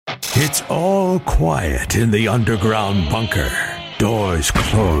It's all quiet in the underground bunker. Doors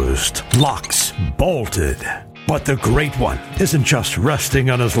closed, locks bolted. But the Great One isn't just resting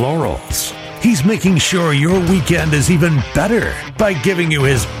on his laurels. He's making sure your weekend is even better by giving you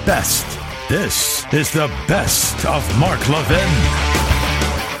his best. This is the best of Mark Levin.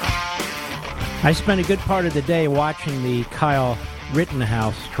 I spent a good part of the day watching the Kyle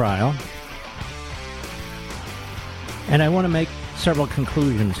Rittenhouse trial. And I want to make several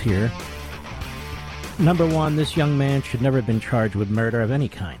conclusions here. Number one, this young man should never have been charged with murder of any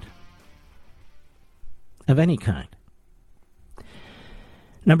kind. Of any kind.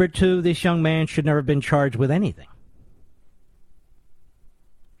 Number two, this young man should never have been charged with anything.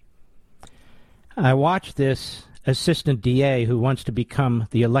 I watched this assistant DA who wants to become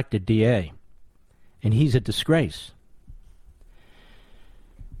the elected DA, and he's a disgrace.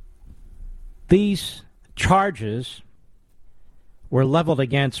 These charges were leveled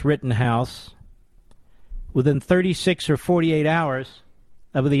against Rittenhouse within 36 or 48 hours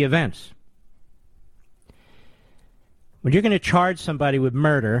of the events. When you're going to charge somebody with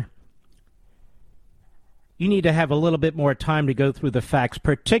murder, you need to have a little bit more time to go through the facts,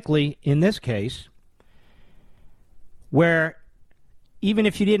 particularly in this case, where even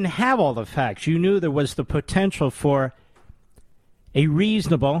if you didn't have all the facts, you knew there was the potential for a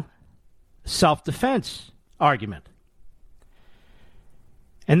reasonable self-defense argument.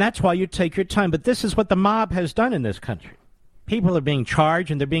 And that's why you take your time. But this is what the mob has done in this country. People are being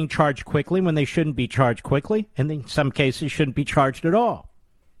charged, and they're being charged quickly when they shouldn't be charged quickly, and in some cases shouldn't be charged at all.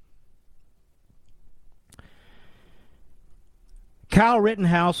 Kyle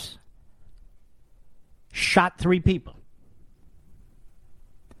Rittenhouse shot 3 people.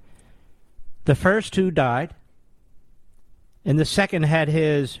 The first 2 died, and the second had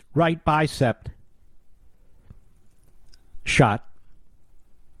his right bicep shot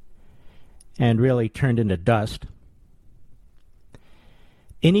and really turned into dust.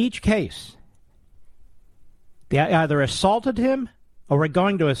 In each case, they either assaulted him or were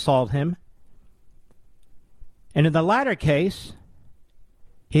going to assault him. And in the latter case,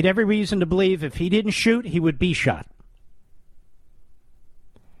 he had every reason to believe if he didn't shoot, he would be shot.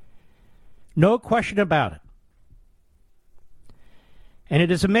 No question about it. And it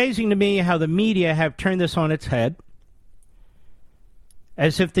is amazing to me how the media have turned this on its head,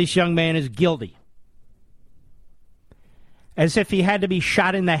 as if this young man is guilty. As if he had to be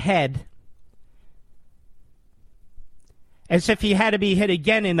shot in the head. As if he had to be hit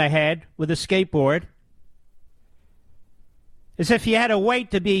again in the head with a skateboard. As if he had to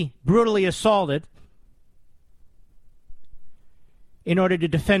wait to be brutally assaulted in order to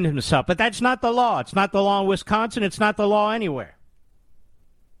defend himself. But that's not the law. It's not the law in Wisconsin. It's not the law anywhere.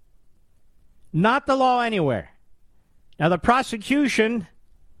 Not the law anywhere. Now, the prosecution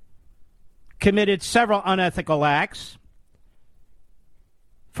committed several unethical acts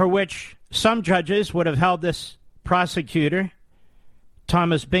for which some judges would have held this prosecutor,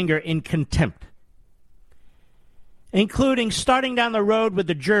 Thomas Binger, in contempt, including starting down the road with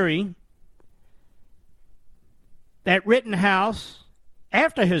the jury that Rittenhouse,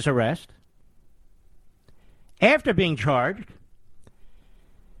 after his arrest, after being charged,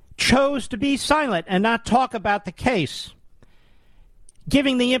 chose to be silent and not talk about the case,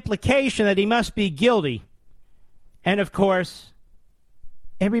 giving the implication that he must be guilty. And, of course,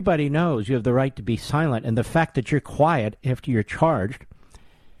 everybody knows you have the right to be silent, and the fact that you're quiet after you're charged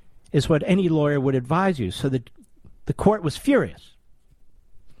is what any lawyer would advise you. So the court was furious,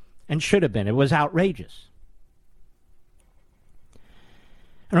 and should have been. It was outrageous.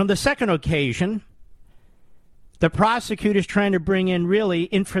 And on the second occasion, the prosecutor's trying to bring in really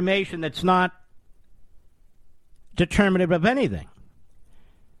information that's not determinative of anything.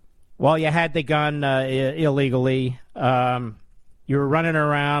 Well, you had the gun illegally. You were running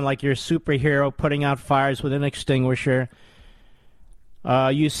around like you're a superhero putting out fires with an extinguisher.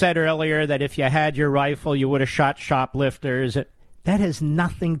 You said earlier that if you had your rifle, you would have shot shoplifters. That has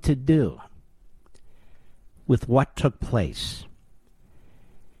nothing to do with what took place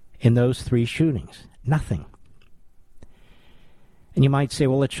in those 3 shootings. Nothing. And you might say,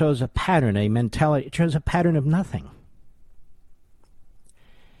 well, it shows a pattern, a mentality. It shows a pattern of nothing.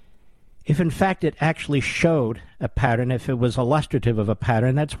 If, in fact, it actually showed a pattern, if it was illustrative of a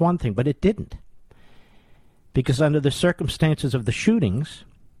pattern, that's one thing, but it didn't. Because under the circumstances of the shootings,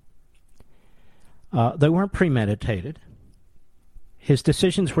 they weren't premeditated. His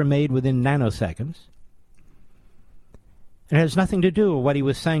decisions were made within nanoseconds. It has nothing to do with what he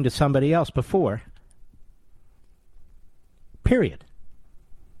was saying to somebody else before. Period.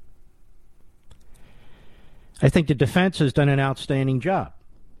 I think the defense has done an outstanding job.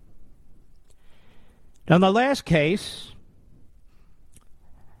 Now, in the last case,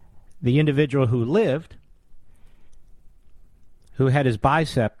 the individual who lived, who had his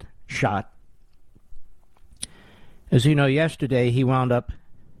bicep shot, as you know, yesterday he wound up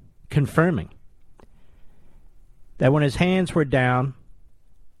confirming that when his hands were down,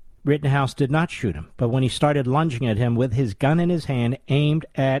 Rittenhouse did not shoot him. But when he started lunging at him with his gun in his hand aimed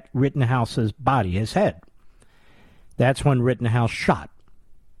at Rittenhouse's body, his head, that's when Rittenhouse shot.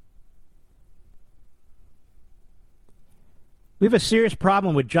 We have a serious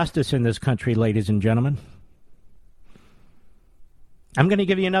problem with justice in this country, ladies and gentlemen. I'm going to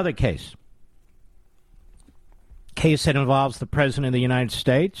give you another case. Case that involves the President of the United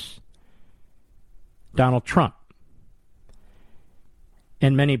States, Donald Trump,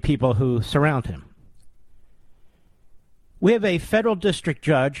 and many people who surround him. We have a federal district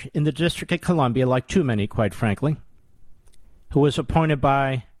judge in the District of Columbia, like too many, quite frankly, who was appointed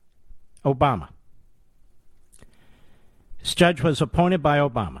by Obama. This judge was appointed by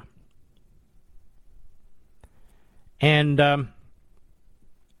Obama. And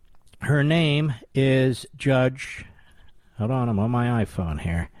her name is Judge, hold on, I'm on my iPhone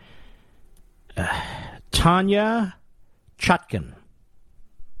here, Tanya Chutkan.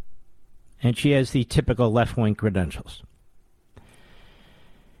 And she has the typical left-wing credentials.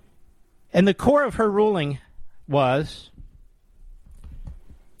 And the core of her ruling was,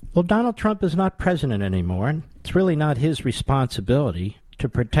 well, Donald Trump is not president anymore, and it's really not his responsibility to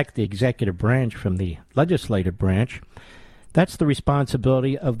protect the executive branch from the legislative branch. That's the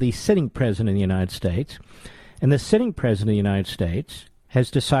responsibility of the sitting president of the United States. And the sitting president of the United States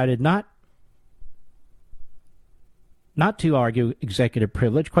has decided not to argue executive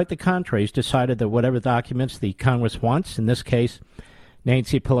privilege. Quite the contrary. He's decided that whatever documents the Congress wants, in this case,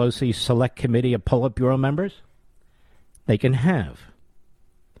 Nancy Pelosi's Select Committee of Politburo members, they can have.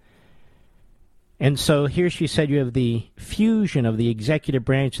 And so here she said you have the fusion of the executive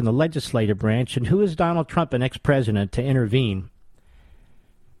branch and the legislative branch, and who is Donald Trump, an ex-president, to intervene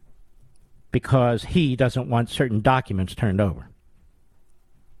because he doesn't want certain documents turned over?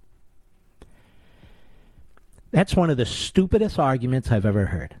 That's one of the stupidest arguments I've ever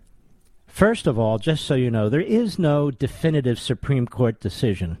heard. First of all, just so you know, there is no definitive Supreme Court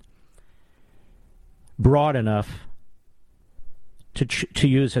decision broad enough to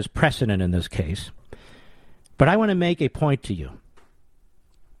use as precedent in this case. But I want to make a point to you.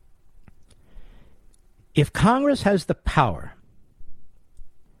 If Congress has the power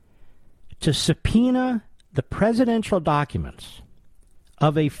to subpoena the presidential documents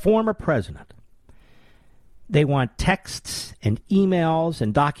of a former president, they want texts and emails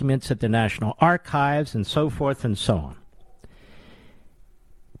and documents at the National Archives and so forth and so on.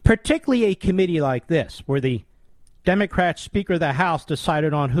 Particularly a committee like this, where the Democrat Speaker of the House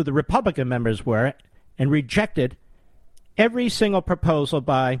decided on who the Republican members were and rejected every single proposal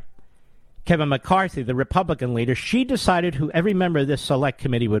by Kevin McCarthy, the Republican leader. She decided who every member of this select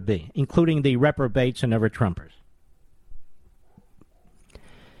committee would be, including the reprobates and ever-Trumpers.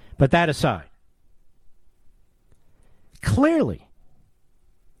 But that aside, clearly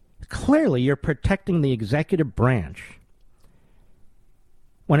you're protecting the executive branch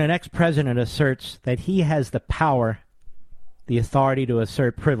when an ex-president asserts that he has the power, the authority to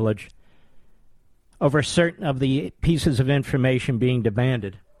assert privilege over certain of the pieces of information being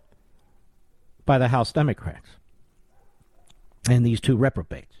demanded by the House Democrats and these two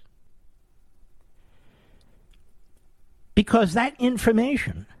reprobates. Because that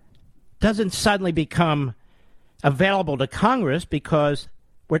information doesn't suddenly become available to Congress because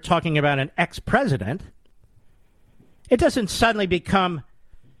we're talking about an ex-president. It doesn't suddenly become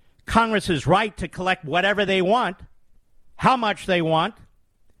Congress's right to collect whatever they want, how much they want,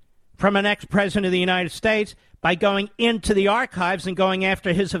 from an ex-president of the United States by going into the archives and going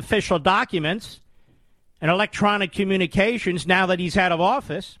after his official documents and electronic communications now that he's out of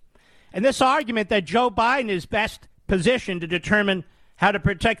office. And this argument that Joe Biden is best positioned to determine how to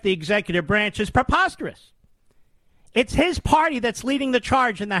protect the executive branch is preposterous. It's his party that's leading the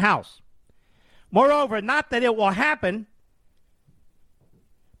charge in the House. Moreover, not that it will happen,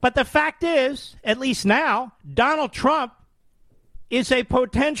 but the fact is, at least now, Donald Trump is a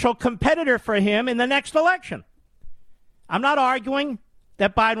potential competitor for him in the next election. I'm not arguing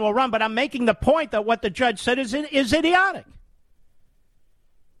that Biden will run, but I'm making the point that what the judge said is idiotic.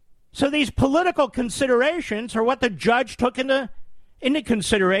 So these political considerations are what the judge took into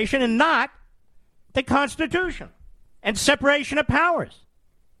consideration and not the Constitution and separation of powers.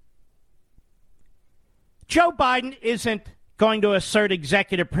 Joe Biden isn't going to assert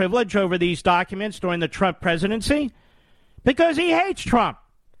executive privilege over these documents during the Trump presidency because he hates Trump.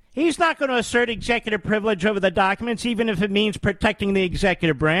 He's not going to assert executive privilege over the documents, even if it means protecting the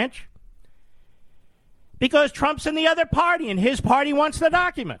executive branch. Because Trump's in the other party, and his party wants the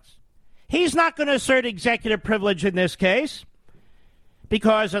documents. He's not going to assert executive privilege in this case,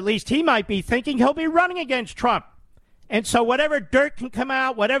 because at least he might be thinking he'll be running against Trump. And so whatever dirt can come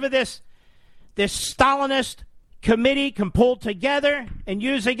out, whatever this Stalinist committee can pull together and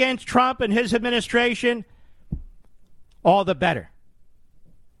use against Trump and his administration, all the better.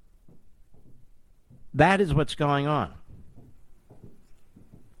 That is what's going on.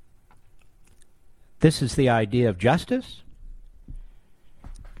 This is the idea of justice.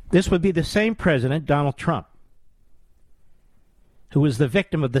 This would be the same president, Donald Trump, who was the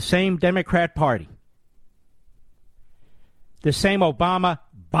victim of the same Democrat Party, the same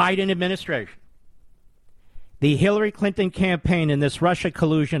Obama-Biden administration, the Hillary Clinton campaign in this Russia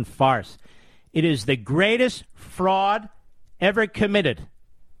collusion farce. It is the greatest fraud ever committed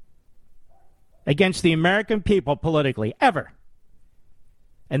against the American people politically, ever.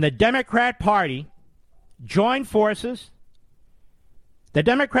 And the Democrat Party joined forces. The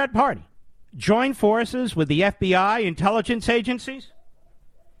Democrat Party joined forces with the FBI, intelligence agencies,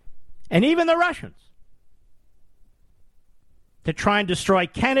 and even the Russians to try and destroy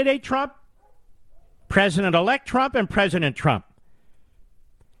candidate Trump, President-elect Trump, and President Trump.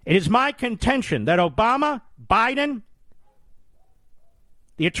 It is my contention that Obama, Biden,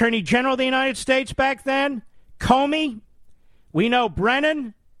 the Attorney General of the United States back then, Comey, we know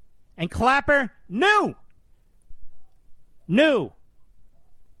Brennan, and Clapper knew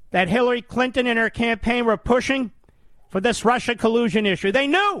that Hillary Clinton and her campaign were pushing for this Russia collusion issue. They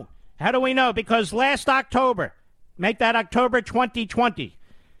knew. How do we know? Because last October, make that October 2020,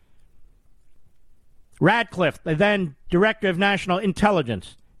 Radcliffe, the then Director of National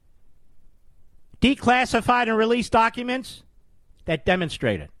Intelligence, declassified and released documents that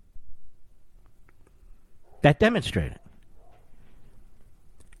demonstrated.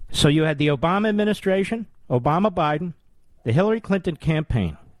 So you had the Obama administration, Obama-Biden, the Hillary Clinton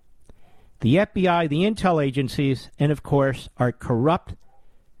campaign, the FBI, the intel agencies, and of course our corrupt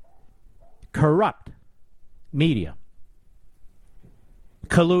media,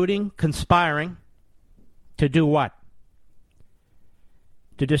 colluding, conspiring to do what?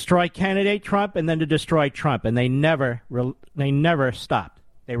 To destroy candidate Trump and then to destroy Trump. And they never stopped.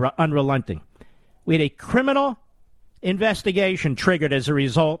 They were unrelenting. We had a criminal investigation triggered as a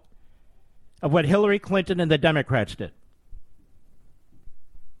result of what Hillary Clinton and the Democrats did.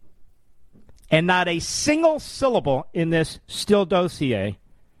 And not a single syllable in this Steele dossier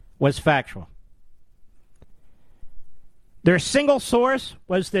was factual. Their single source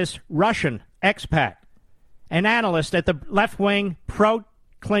was this Russian expat, an analyst at the left-wing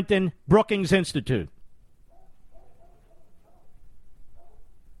pro-Clinton Brookings Institute.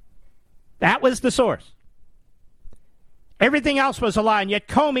 That was the source. Everything else was a lie, and yet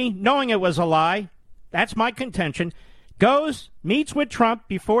Comey, knowing it was a lie, that's my contention, goes, meets with Trump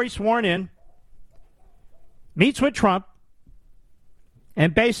before he's sworn in, meets with Trump,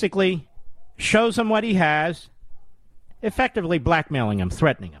 and basically shows him what he has, effectively blackmailing him,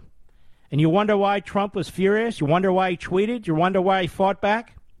 threatening him. And you wonder why Trump was furious? You wonder why he tweeted? You wonder why he fought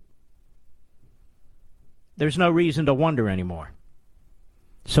back? There's no reason to wonder anymore.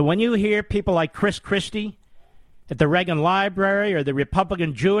 So when you hear people like Chris Christie at the Reagan Library or the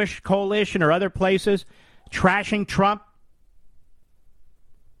Republican Jewish Coalition or other places trashing Trump,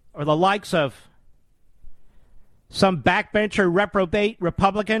 or the likes of some backbencher reprobate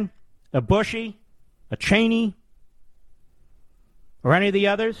Republican, a Bushy, a Cheney, or any of the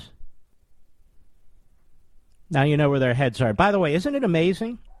others, now you know where their heads are. By the way, isn't it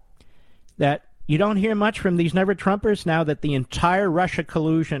amazing that you don't hear much from these never-Trumpers now that the entire Russia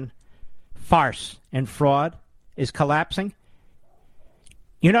collusion farce and fraud is collapsing?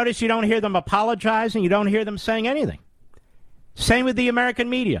 You notice you don't hear them apologizing. You don't hear them saying anything. Same with the American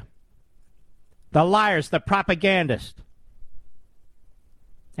media. The liars, the propagandists.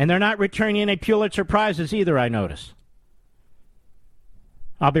 And they're not returning any Pulitzer Prizes either, I notice.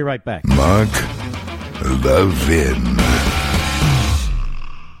 I'll be right back. Mark Levin.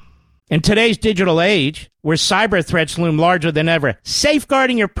 In today's digital age, where cyber threats loom larger than ever,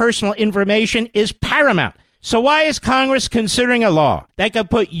 safeguarding your personal information is paramount. So why is Congress considering a law that could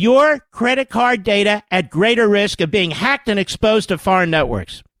put your credit card data at greater risk of being hacked and exposed to foreign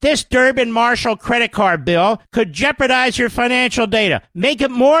networks? This Durbin-Marshall credit card bill could jeopardize your financial data, make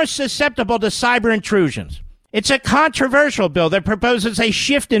it more susceptible to cyber intrusions. It's a controversial bill that proposes a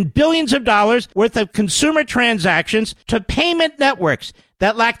shift in billions of dollars worth of consumer transactions to payment networks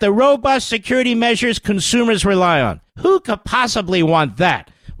that lack the robust security measures consumers rely on. Who could possibly want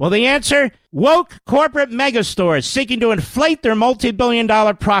that? Well, the answer? Woke corporate megastores seeking to inflate their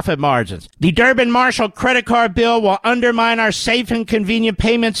multi-billion-dollar profit margins. The Durbin-Marshall credit card bill will undermine our safe and convenient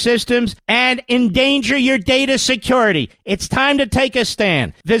payment systems and endanger your data security. It's time to take a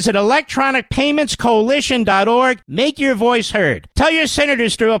stand. Visit electronicpaymentscoalition.org. Make your voice heard. Tell your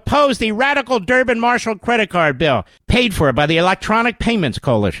senators to oppose the radical Durbin-Marshall credit card bill, paid for by the Electronic Payments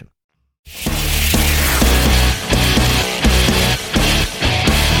Coalition.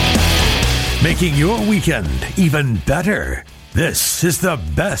 Making your weekend even better. This is the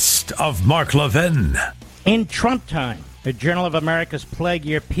best of Mark Levin. In Trump Time, the Journal of America's Plague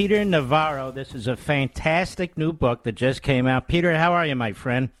Year, Peter Navarro. This is a fantastic new book that just came out. Peter, how are you, my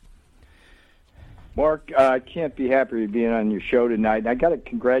friend? Mark, I can't be happier being on your show tonight. I got to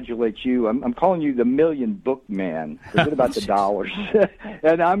congratulate you. I'm calling you the Million Book Man. Forget about the dollars.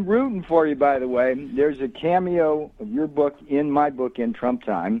 And I'm rooting for you, by the way. There's a cameo of your book in my book, In Trump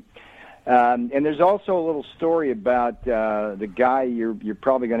Time. And there's also a little story about the guy you're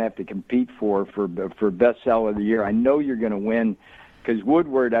probably going to have to compete for bestseller of the year. I know you're going to win because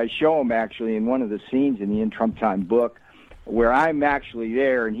Woodward, I show him actually in one of the scenes in the In Trump Time book where I'm actually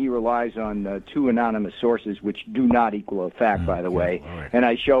there, and he relies on two anonymous sources, which do not equal a fact, by the way. Right. And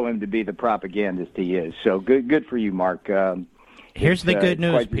I show him to be the propagandist he is. So good for you, Mark. Here's the good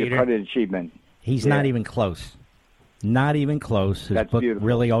news, Peter. Quite an achievement. He's not even close. Not even close. His book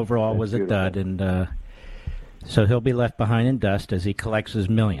really overall was a dud, and so he'll be left behind in dust as he collects his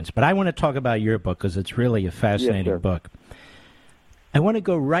millions. But I want to talk about your book because it's really a fascinating book. I want to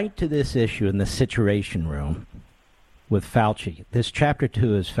go right to this issue in the Situation Room with Fauci. This Chapter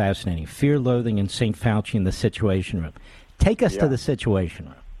 2 is fascinating. Fear, Loathing, and St. Fauci in the Situation Room. Take us to the Situation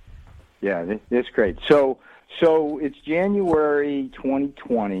Room. Yeah, it's great. So it's January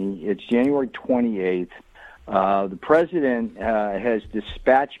 2020. It's January 28th. The president has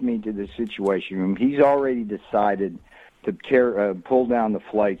dispatched me to the Situation Room. He's already decided to pull down the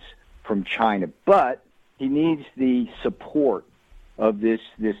flights from China, but he needs the support of this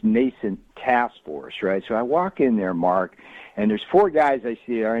nascent task force, right? So I walk in there, Mark, and there's four guys I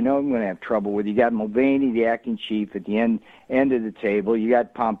see there I know I'm going to have trouble with. You got Mulvaney, the acting chief, at the end of the table. You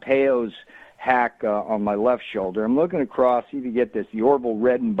got Pompeo's hack on my left shoulder. I'm looking across, see if you get this, the Orville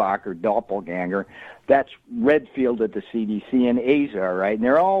Redenbacher doppelganger. That's Redfield at the CDC and Azar, right? And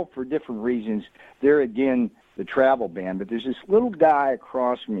they're all for different reasons. They're, again, the travel ban. But there's this little guy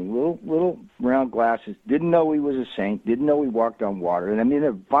across from me, little round glasses, didn't know he was a saint, didn't know he walked on water. And I'm in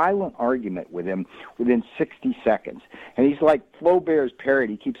a violent argument with him within 60 seconds. And he's like Flaubert's parrot.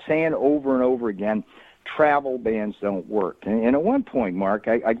 He keeps saying over and over again, travel bans don't work. And at one point, Mark,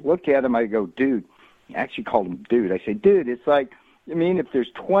 I look at him, I go, dude, I actually called him dude. I say, dude, it's like, I mean, if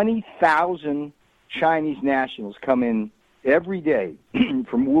there's 20,000 Chinese nationals come in every day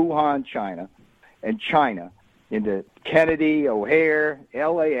from Wuhan, China, into Kennedy, O'Hare,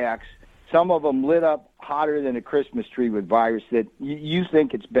 LAX, some of them lit up hotter than a Christmas tree with virus that you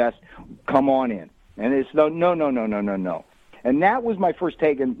think it's best, come on in. And it's no. And that was my first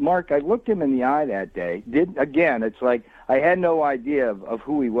take. And, Mark, I looked him in the eye that day. It's like I had no idea of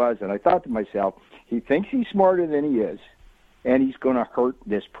who he was. And I thought to myself, he thinks he's smarter than he is, and he's going to hurt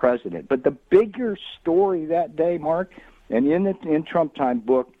this president. But the bigger story that day, Mark, and in the In Trump Time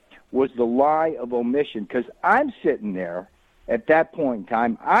book, was the lie of omission. Because I'm sitting there at that point in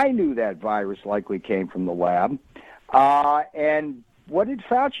time. I knew that virus likely came from the lab. And what did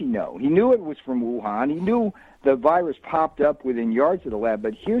Fauci know? He knew it was from Wuhan. He knew the virus popped up within yards of the lab,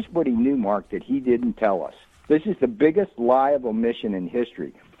 but here's what he knew, Mark, that he didn't tell us. This is the biggest lie of omission in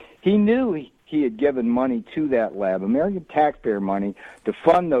history. He knew he had given money to that lab, American taxpayer money, to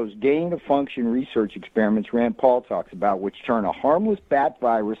fund those gain-of-function research experiments Rand Paul talks about, which turn a harmless bat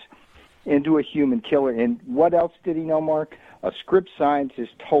virus into a human killer. And what else did he know, Mark? A Scripps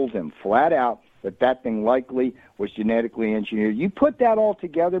scientist told him flat out that thing likely was genetically engineered. You put that all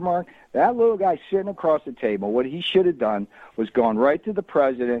together, Mark, that little guy sitting across the table, what he should have done was gone right to the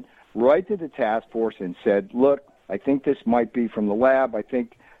president, right to the task force, and said, look, I think this might be from the lab. I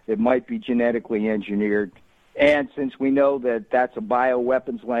think it might be genetically engineered. And since we know that that's a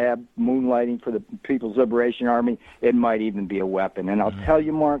bioweapons lab moonlighting for the People's Liberation Army, it might even be a weapon. And I'll tell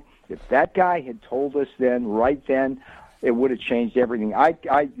you, Mark, if that guy had told us then, right then, it would have changed everything. I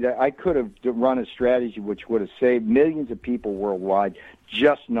could have run a strategy which would have saved millions of people worldwide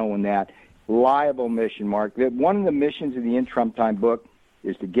just knowing that. Liable mission, Mark. One of the missions of the In Trump Time book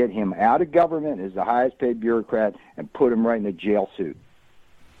is to get him out of government as the highest paid bureaucrat and put him right in a jail suit.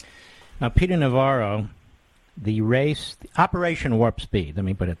 Now, Peter Navarro, the Operation Warp Speed, let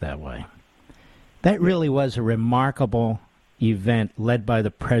me put it that way, that really was a remarkable event led by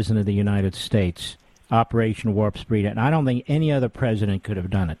the President of the United States, Operation Warp Speed, and I don't think any other president could have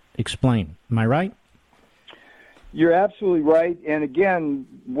done it. Explain. Am I right? You're absolutely right. And again,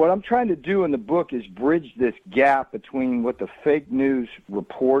 what I'm trying to do in the book is bridge this gap between what the fake news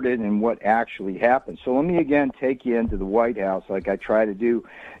reported and what actually happened. So let me again take you into the White House like I try to do.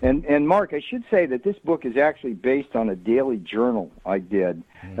 And Mark, I should say that this book is actually based on a daily journal I did,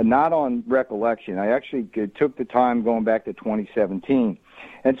 and not on recollection. I actually took the time going back to 2017.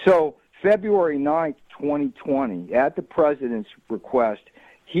 And so February 9th, 2020, at the president's request,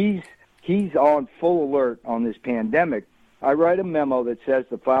 he's on full alert on this pandemic. I write a memo that says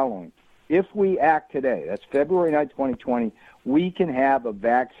the following: if we act today, that's February 9, 2020, we can have a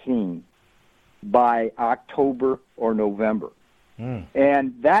vaccine by October or November.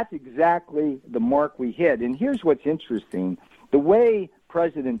 And that's exactly the mark we hit. And here's what's interesting. The way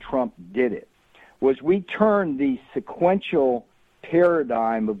President Trump did it was we turned the sequential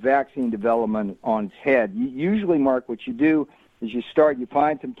paradigm of vaccine development on its head. Usually, Mark, what you do is you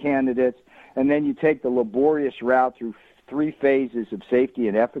find some candidates, and then you take the laborious route through 3 phases of safety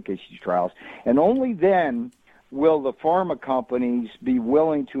and efficacy trials, and only then will the pharma companies be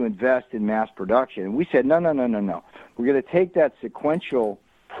willing to invest in mass production. And we said, no. We're going to take that sequential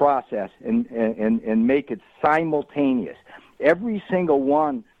process and make it simultaneous. Every single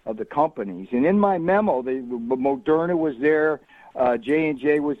one of the companies, and in my memo, Moderna was there,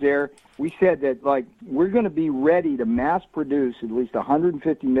 J&J was there. We said that, we're going to be ready to mass produce at least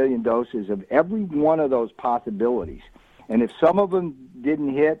 150 million doses of every one of those possibilities. And if some of them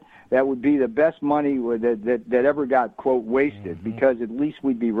didn't hit, that would be the best money that ever got, quote, wasted, because at least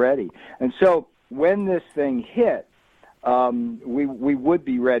we'd be ready. And so when this thing hit, we would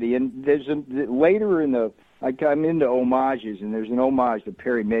be ready. And there's later in the, I'm into homages, and there's an homage to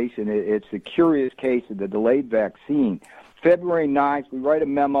Perry Mason. It's the curious case of the delayed vaccine. February 9th, we write a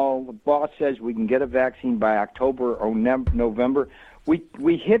memo. The boss says we can get a vaccine by October or November.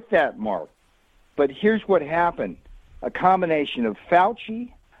 We hit that mark. But here's what happened. A combination of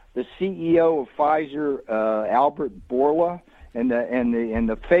Fauci, the CEO of Pfizer, Albert Bourla, and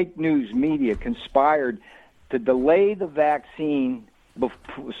the fake news media conspired to delay the vaccine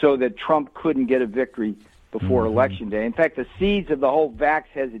so that Trump couldn't get a victory before Election Day. In fact, the seeds of the whole vax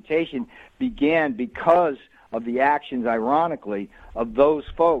hesitation began because of the actions, ironically, of those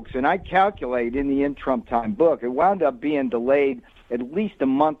folks. And I calculate in the In Trump Time book, it wound up being delayed at least a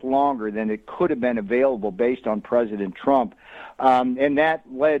month longer than it could have been available based on President Trump. And that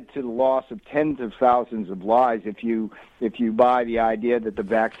led to the loss of tens of thousands of lives if you buy the idea that the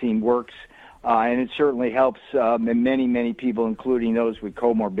vaccine works. And it certainly helps many, many people, including those with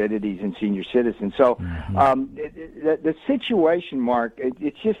comorbidities and senior citizens. So the situation, Mark,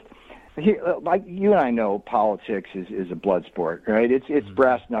 it's just, like you and I know, politics is a blood sport, right? It's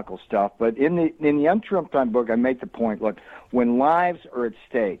brass knuckle stuff. But in the Un-Trump Time book, I make the point: look, when lives are at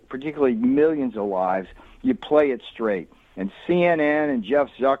stake, particularly millions of lives, you play it straight. And CNN and Jeff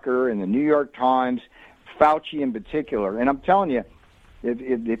Zucker and the New York Times, Fauci in particular, and I'm telling you,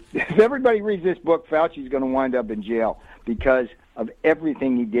 if everybody reads this book, Fauci's going to wind up in jail because of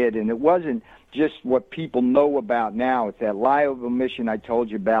everything he did. And it wasn't just what people know about now. It's that lie of omission I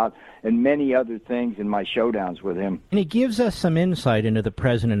told you about and many other things in my showdowns with him. And he gives us some insight into the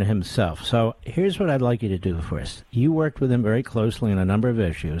president himself. So here's what I'd like you to do for us. You worked with him very closely on a number of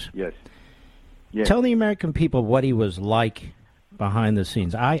issues. Yes. Tell the American people what he was like behind the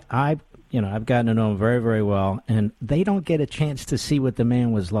scenes. I've gotten to know him very, very well, and they don't get a chance to see what the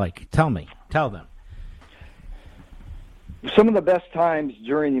man was like. Tell them. Some of the best times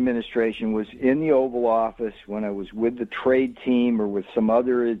during the administration was in the Oval Office when I was with the trade team or with some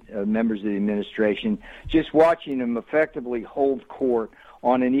other members of the administration, just watching him effectively hold court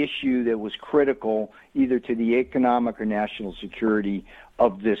on an issue that was critical either to the economic or national security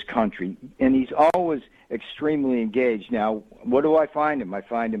of this country. And he's always extremely engaged. Now, what do I find him? I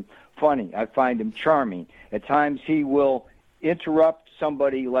find him funny. I find him charming. At times he will interrupt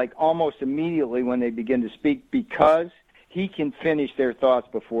somebody like almost immediately when they begin to speak because he can finish their thoughts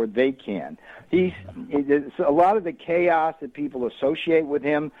before they can. A lot of the chaos that people associate with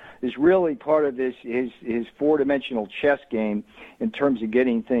him is really part of his four-dimensional chess game in terms of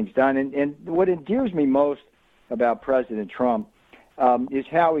getting things done. And what endears me most about President Trump is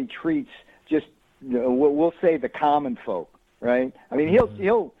how he treats just, we'll say, the common folk, right? I mean,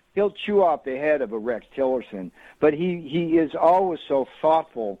 he'll chew off the head of a Rex Tillerson, but he is always so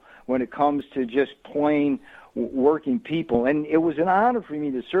thoughtful when it comes to just plain working people. And it was an honor for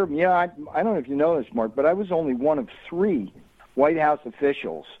me to serve him. I don't know if you know this, Mark, but I was only one of 3 White House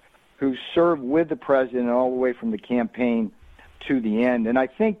officials who served with the president all the way from the campaign to the end. And I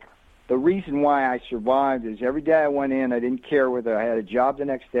think the reason why I survived is every day I went in, I didn't care whether I had a job the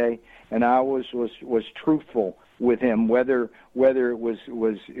next day, and I was truthful with him, whether it was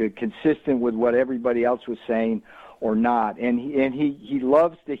consistent with what everybody else was saying or not. And he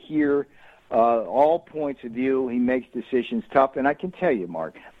loves to hear all points of view. He makes decisions tough. And I can tell you,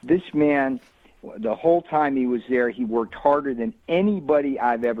 Mark, this man, the whole time he was there, he worked harder than anybody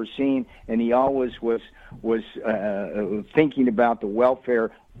I've ever seen, and he always was thinking about the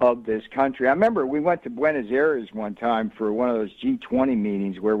welfare of this country. I remember we went to Buenos Aires one time for one of those G20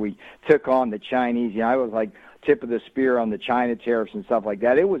 meetings where we took on the Chinese. I was like tip of the spear on the China tariffs and stuff like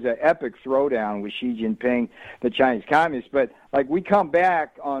that. It was an epic throwdown with Xi Jinping, the Chinese Communist. But like we come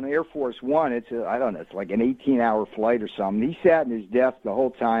back on Air Force One, it's like an 18-hour flight or something. He sat in his desk the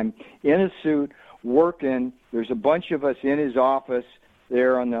whole time in a suit working. There's a bunch of us in his office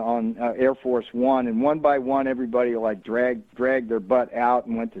there on Air Force One, and one by one, everybody like dragged their butt out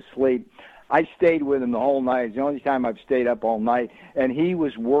and went to sleep. I stayed with him the whole night. It's the only time I've stayed up all night, and he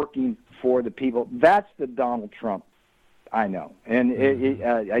was working for the people. That's the Donald Trump I know, and he's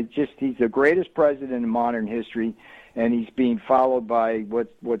the greatest president in modern history, and he's being followed by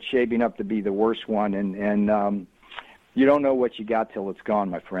what's shaping up to be the worst one, and you don't know what you got till it's gone,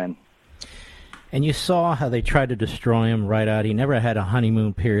 my friend. And you saw how they tried to destroy him right out. He never had a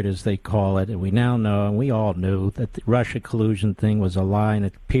honeymoon period, as they call it. And we now know, and we all knew, that the Russia collusion thing was a lie. And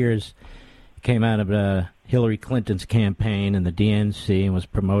it appears it came out of Hillary Clinton's campaign and the DNC and was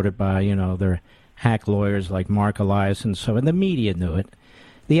promoted by, their hack lawyers like Mark Elias. And the media knew it.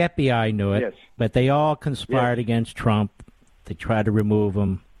 The FBI knew it. Yes. But they all conspired against Trump. They tried to remove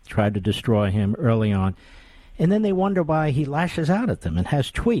him, tried to destroy him early on. And then they wonder why he lashes out at them and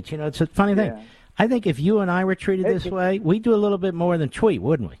has tweets. It's a funny thing. I think if you and I were treated this way, we'd do a little bit more than tweet,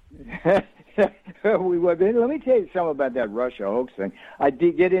 wouldn't we? We would. Let me tell you something about that Russia hoax thing. I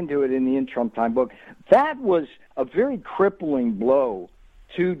did get into it in the In Trump Time book. That was a very crippling blow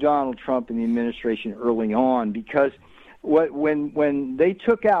to Donald Trump and the administration early on, because when they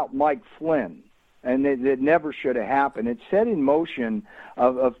took out Mike Flynn, and that never should have happened, it set in motion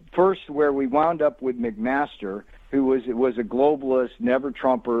of first where we wound up with McMaster, who was a globalist, never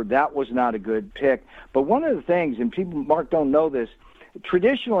Trumper. That was not a good pick. But one of the things, and people, Mark, don't know this,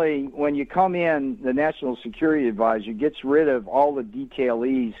 traditionally when you come in, the National Security Advisor gets rid of all the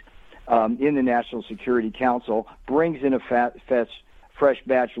detailees in the National Security Council, brings in a fresh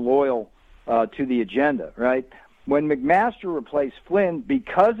batch loyal to the agenda, right? When McMaster replaced Flynn,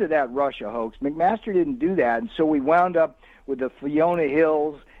 because of that Russia hoax, McMaster didn't do that, and so we wound up with the Fiona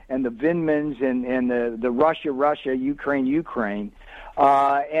Hills and the Vindmans and the Russia, Ukraine,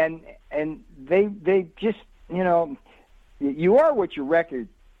 and they just, you are what your record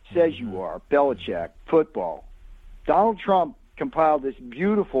says you are. Belichick, football. Donald Trump compiled this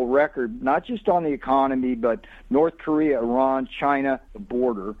beautiful record, not just on the economy, but North Korea, Iran, China, the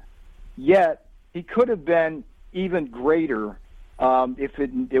border. Yet he could have been even greater if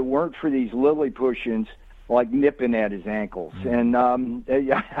it weren't for these Lilliputians like nipping at his ankles. And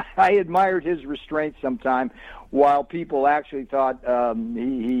I admired his restraint sometime, while people actually thought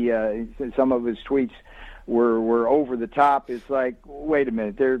he some of his tweets were over the top. It's like, wait a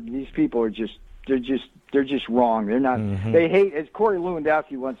minute, these people are just wrong. They're not. Mm-hmm. They hate, as Corey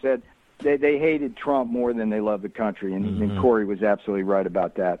Lewandowski once said, they hated Trump more than they love the country, and Corey was absolutely right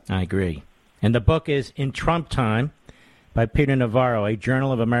about that. I agree. And the book is In Trump Time by Peter Navarro, A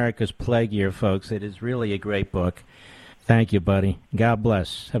Journal of America's Plague Year, folks. It is really a great book. Thank you, buddy. God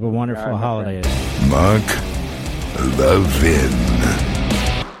bless. Have a wonderful holiday. Mark Levin.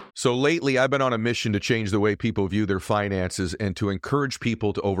 So lately, I've been on a mission to change the way people view their finances and to encourage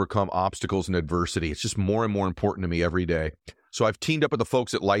people to overcome obstacles and adversity. It's just more and more important to me every day. So I've teamed up with the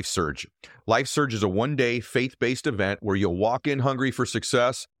folks at LifeSurge. LifeSurge is a one-day faith-based event where you'll walk in hungry for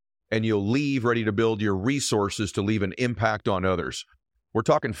success, and you'll leave ready to build your resources to leave an impact on others. We're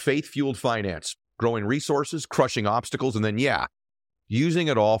talking faith-fueled finance, growing resources, crushing obstacles, and then, using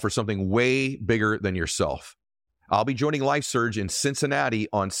it all for something way bigger than yourself. I'll be joining LifeSurge in Cincinnati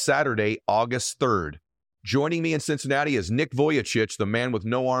on Saturday, August 3rd. Joining me in Cincinnati is Nick Vujicic, the man with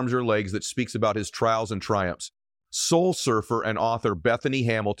no arms or legs that speaks about his trials and triumphs. Soul surfer and author Bethany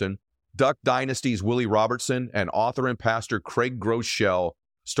Hamilton, Duck Dynasty's Willie Robertson, and author and pastor Craig Groeschel,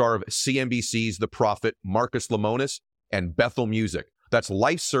 star of CNBC's The Prophet, Marcus Lemonis, and Bethel Music. That's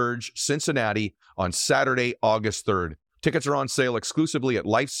LifeSurge Cincinnati on Saturday, August 3rd. Tickets are on sale exclusively at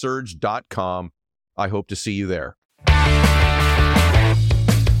lifesurge.com. I hope to see you there.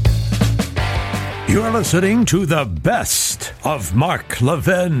 You're listening to the best of Mark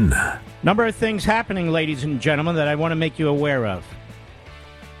Levin. Number of things happening, ladies and gentlemen, that I want to make you aware of.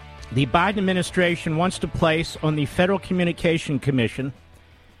 The Biden administration wants to place on the Federal Communication Commission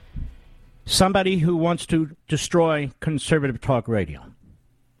somebody who wants to destroy conservative talk radio.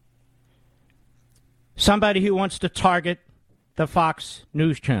 Somebody who wants to target the Fox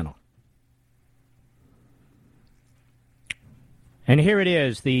News Channel. And here it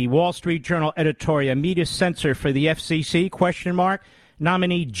is, the Wall Street Journal editorial, media censor for the FCC, question mark,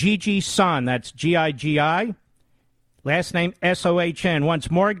 nominee Gigi Sohn, that's G-I-G-I, last name S-O-H-N, wants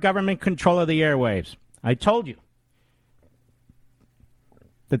more government control of the airwaves. I told you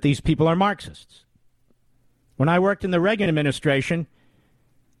that these people are Marxists. When I worked in the Reagan administration,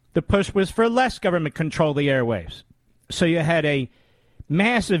 the push was for less government control of the airwaves. So you had a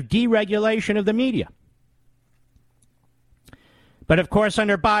massive deregulation of the media. But of course,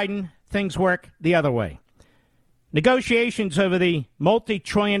 under Biden, things work the other way. Negotiations over the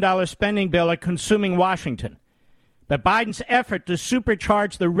multi-trillion-dollar spending bill are consuming Washington. But Biden's effort to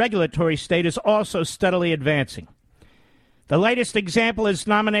supercharge the regulatory state is also steadily advancing. The latest example is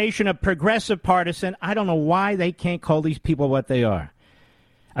nomination of progressive partisan, I don't know why they can't call these people what they are,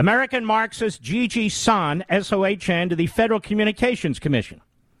 American Marxist Gigi Sohn, S-O-H-N, to the Federal Communications Commission.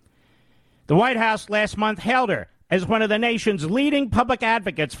 The White House last month hailed her as one of the nation's leading public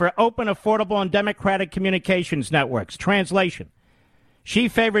advocates for open, affordable, and democratic communications networks. Translation: she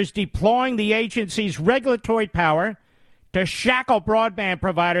favors deploying the agency's regulatory power to shackle broadband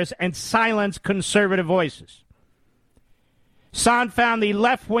providers and silence conservative voices. Sohn found the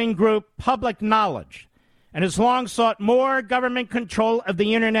left-wing group Public Knowledge and has long sought more government control of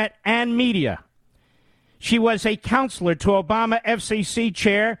the internet and media. She was a counselor to Obama FCC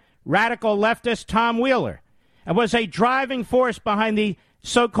chair, radical leftist Tom Wheeler, and was a driving force behind the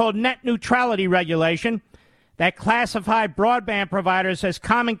so-called net neutrality regulation that classified broadband providers as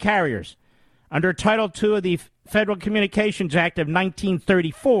common carriers under Title II of the Federal Communications Act of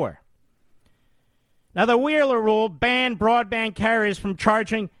 1934. Now, the Wheeler rule banned broadband carriers from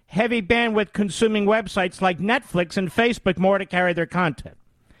charging heavy bandwidth-consuming websites like Netflix and Facebook more to carry their content.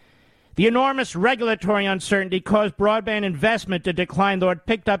 The enormous regulatory uncertainty caused broadband investment to decline, though it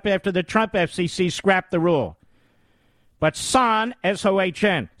picked up after the Trump FCC scrapped the rule. But Sohn,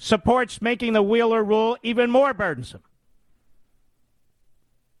 S-O-H-N, supports making the Wheeler rule even more burdensome.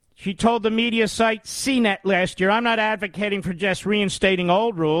 She told the media site CNET last year, I'm not advocating for just reinstating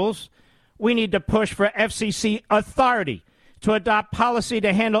old rules. We need to push for FCC authority to adopt policy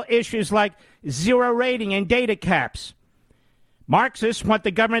to handle issues like zero rating and data caps. Marxists want the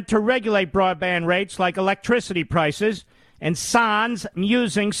government to regulate broadband rates like electricity prices, and Sohn's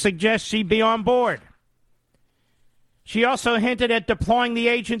musings suggest she be on board. She also hinted at deploying the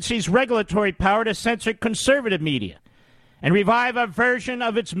agency's regulatory power to censor conservative media and revive a version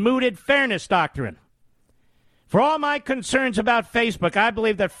of its mooted fairness doctrine. For all my concerns about Facebook, I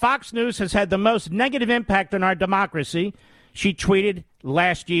believe that Fox News has had the most negative impact on our democracy, she tweeted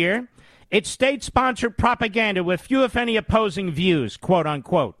last year. It's state-sponsored propaganda with few, if any, opposing views, quote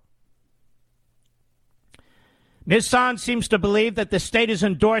unquote. Ms. Sohn seems to believe that the state is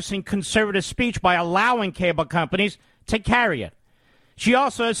endorsing conservative speech by allowing cable companies to carry it. She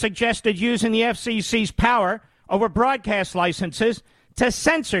also has suggested using the FCC's power over broadcast licenses to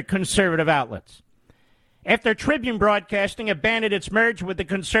censor conservative outlets. After Tribune Broadcasting abandoned its merger with the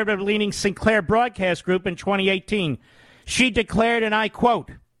conservative-leaning Sinclair Broadcast Group in 2018, she declared, and I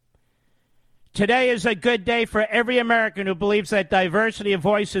quote, "Today is a good day for every American who believes that diversity of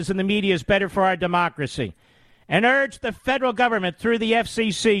voices in the media is better for our democracy, and urged the federal government through the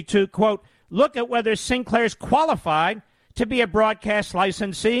FCC to, quote, look at whether Sinclair's qualified to be a broadcast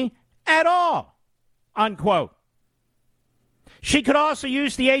licensee at all," unquote. She could also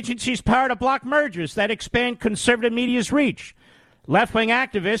use the agency's power to block mergers that expand conservative media's reach. Left-wing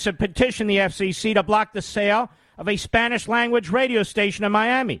activists have petitioned the FCC to block the sale of a Spanish-language radio station in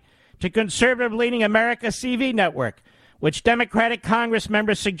Miami to conservative-leaning America CV Network, which Democratic Congress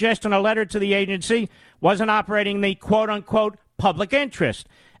members suggest in a letter to the agency wasn't operating in the quote-unquote public interest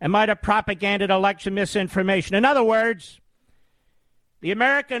and might have propagated election misinformation. In other words, the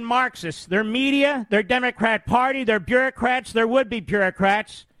American Marxists, their media, their Democrat Party, their bureaucrats, their would-be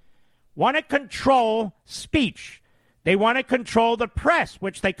bureaucrats, want to control speech. They want to control the press,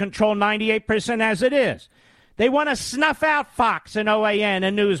 which they control 98% as it is. They want to snuff out Fox and OAN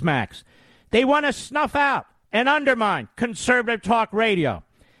and Newsmax. They want to snuff out and undermine conservative talk radio.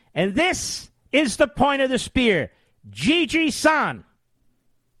 And this is the point of the spear. Gigi Sohn,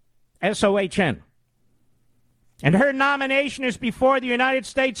 S-O-H-N. And her nomination is before the United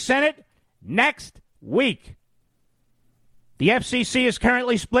States Senate next week. The FCC is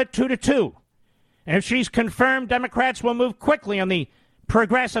currently split 2-2. And if she's confirmed, Democrats will move quickly on the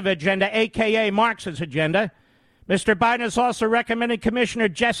progressive agenda, a.k.a. Marxist agenda. Mr. Biden has also recommended Commissioner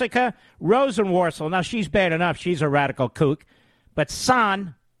Jessica Rosenworcel. Now, she's bad enough. She's a radical kook. But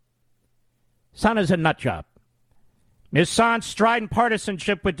San is a nut job. Ms. San's strident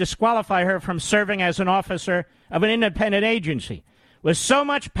partisanship would disqualify her from serving as an officer of an independent agency with so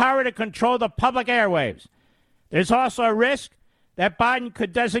much power to control the public airwaves. There's also a risk that Biden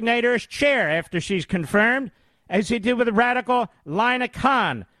could designate her as chair after she's confirmed, as he did with the radical Lina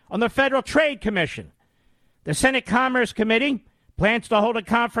Khan on the Federal Trade Commission. The Senate Commerce Committee plans to hold a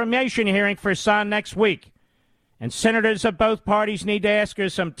confirmation hearing for San next week, and senators of both parties need to ask her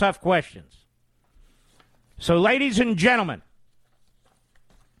some tough questions. So, ladies and gentlemen,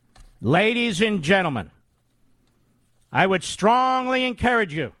 I would strongly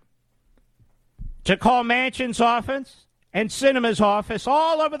encourage you to call Manchin's office and Sinema's office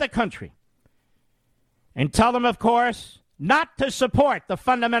all over the country and tell them, of course, not to support the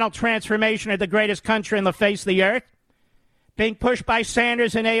fundamental transformation of the greatest country on the face of the earth being pushed by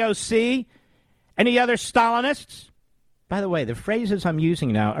Sanders and AOC and the other Stalinists. By the way, the phrases I'm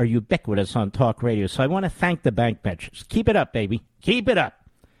using now are ubiquitous on talk radio, so I want to thank the backbenchers. Keep it up, baby. Keep it up.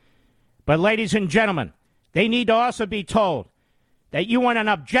 But, ladies and gentlemen, they need to also be told that you want an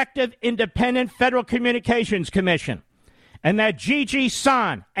objective, independent Federal Communications Commission, and that Gigi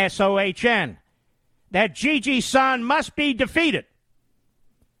San, S-O-H-N, that Gigi San must be defeated.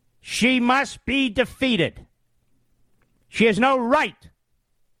 She must be defeated. She has no right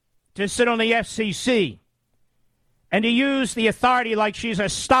to sit on the FCC and to use the authority like she's a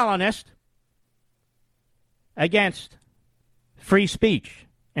Stalinist against free speech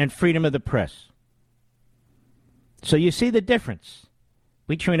and freedom of the press. So you see the difference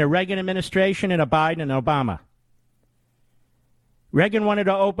between a Reagan administration and a Biden and Obama. Reagan wanted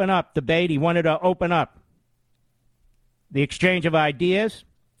to open up debate. He wanted to open up the exchange of ideas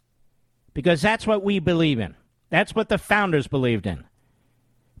because that's what we believe in. That's what the founders believed in.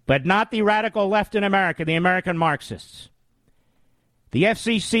 But not the radical left in America, the American Marxists. The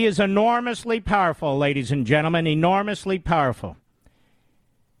FCC is enormously powerful, ladies and gentlemen, enormously powerful.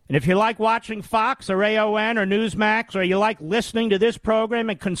 And if you like watching Fox or AON or Newsmax, or you like listening to this program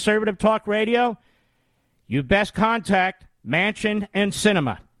and conservative talk radio, you best contact Manchin and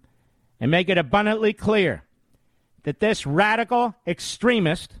Sinema and make it abundantly clear that this radical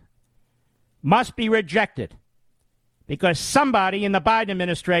extremist must be rejected because somebody in the Biden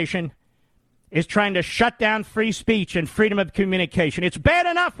administration is trying to shut down free speech and freedom of communication. It's bad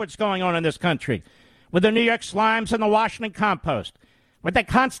enough what's going on in this country with the New York Slimes and the Washington Compost, with the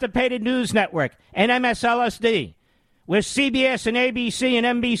Constipated News Network and MSLSD, with CBS and ABC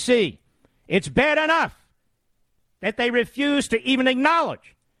and NBC. It's bad enough that they refuse to even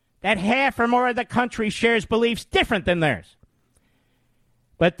acknowledge that half or more of the country shares beliefs different than theirs.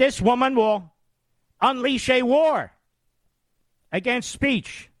 But this woman will unleash a war against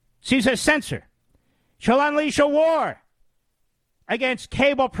speech. She's a censor. She'll unleash a war against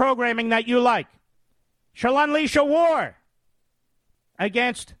cable programming that you like. She'll unleash a war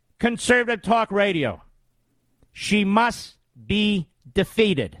against conservative talk radio. She must be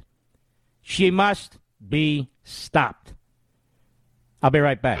defeated. She must be stopped. I'll be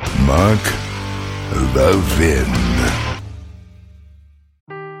right back. Mark Levin.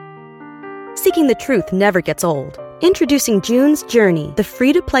 Seeking the truth never gets old. Introducing June's Journey, the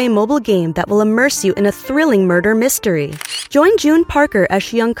free-to-play mobile game that will immerse you in a thrilling murder mystery. Join June Parker as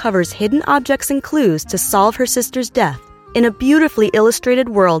she uncovers hidden objects and clues to solve her sister's death in a beautifully illustrated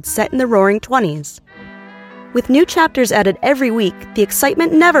world set in the Roaring '20s. With new chapters added every week, the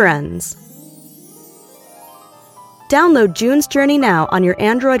excitement never ends. Download June's Journey now on your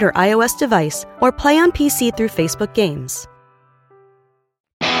Android or iOS device, or play on PC through Facebook Games.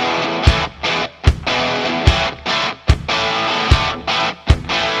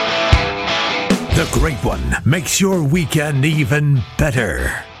 The Great One makes your weekend even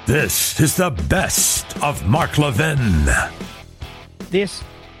better. This is the best of Mark Levin. This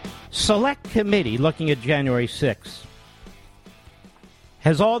select committee looking at January 6th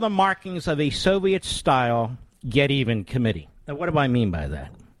has all the markings of a Soviet-style get-even committee. Now, what do I mean by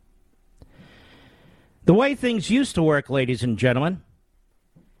that? The way things used to work, ladies and gentlemen,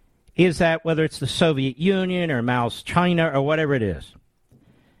 is that whether it's the Soviet Union or Mao's China or whatever it is,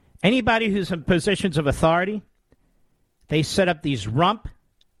 anybody who's in positions of authority, they set up these rump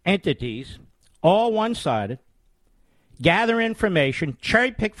entities, all one-sided, gather information,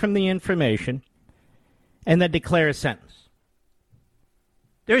 cherry-pick from the information, and then declare a sentence.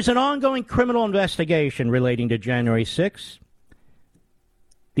 There's an ongoing criminal investigation relating to January 6th.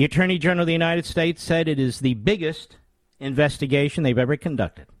 The Attorney General of the United States said it is the biggest investigation they've ever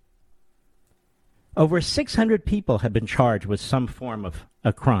conducted. Over 600 people have been charged with some form of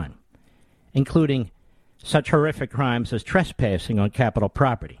a crime, including such horrific crimes as trespassing on Capitol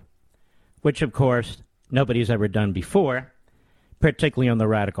property, which, of course, nobody's ever done before, particularly on the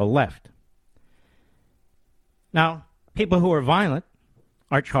radical left. Now, people who are violent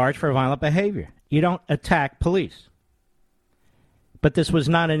are charged for violent behavior. You don't attack police. But this was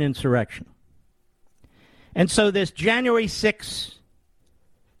not an insurrection. And so this January 6th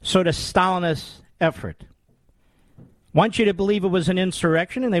sort of Stalinist effort wants you to believe it was an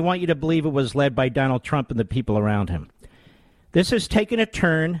insurrection, and they want you to believe it was led by Donald Trump and the people around him. This has taken a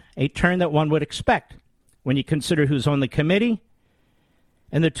turn that one would expect when you consider who's on the committee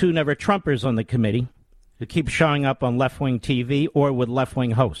and the two never-Trumpers on the committee who keep showing up on left-wing TV or with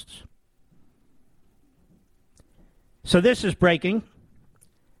left-wing hosts. So this is breaking.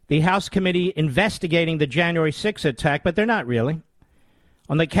 The House committee investigating the January 6th attack, but they're not really.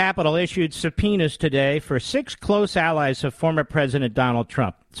 On the Capitol, issued subpoenas today for 6 close allies of former President Donald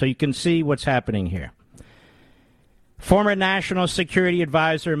Trump. So you can see what's happening here. Former National Security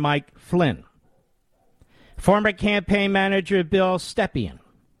Advisor Mike Flynn. Former campaign manager Bill Stepien.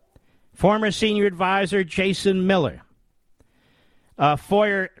 Former senior advisor Jason Miller.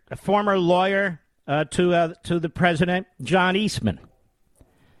 Former lawyer to the president, John Eastman.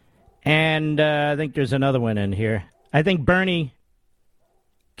 And I think there's another one in here. I think Bernie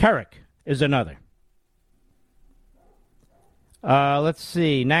Kerik is another. Let's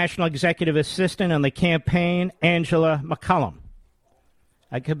see. National Executive Assistant on the campaign, Angela McCollum.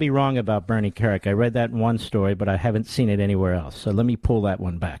 I could be wrong about Bernie Kerik. I read that in one story, but I haven't seen it anywhere else. So let me pull that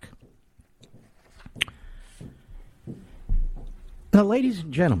one back. Now, ladies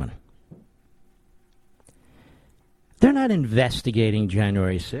and gentlemen, they're not investigating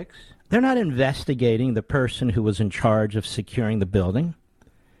January 6th. They're not investigating the person who was in charge of securing the building,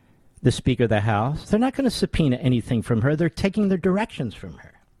 the Speaker of the House. They're not going to subpoena anything from her. They're taking their directions from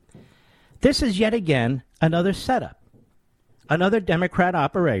her. This is yet again another setup, another Democrat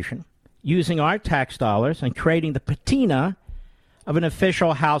operation using our tax dollars and creating the patina of an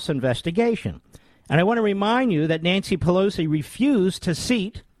official House investigation. And I want to remind you that Nancy Pelosi refused to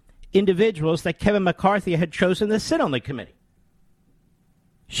seat individuals that Kevin McCarthy had chosen to sit on the committee.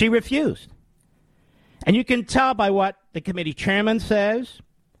 She refused. And you can tell by what the committee chairman says,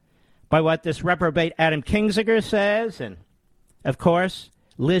 by what this reprobate Adam Kinzinger says, and, of course,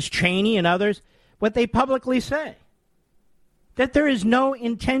 Liz Cheney and others, what they publicly say. That there is no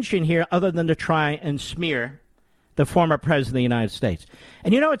intention here other than to try and smear the former president of the United States.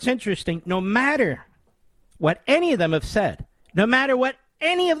 And you know what's interesting? No matter what any of them have said, no matter what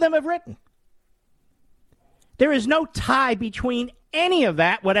any of them have written, there is no tie between any of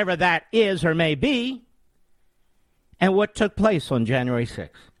that, whatever that is or may be, and what took place on January 6th.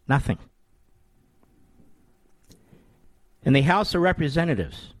 Nothing. And the House of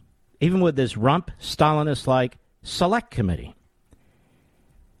Representatives, even with this rump, Stalinist-like select committee,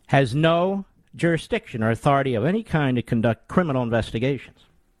 has no jurisdiction or authority of any kind to conduct criminal investigations.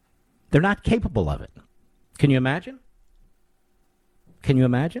 They're not capable of it. Can you imagine? Can you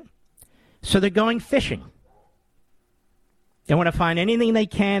imagine? So they're going fishing. They want to find anything they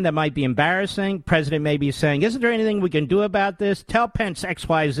can that might be embarrassing. The president may be saying, isn't there anything we can do about this? Tell Pence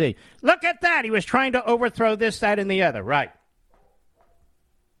XYZ. Look at that. He was trying to overthrow this, that, and the other. Right.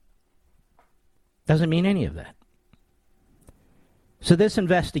 Doesn't mean any of that. So this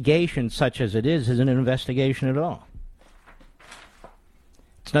investigation, such as it is, isn't an investigation at all.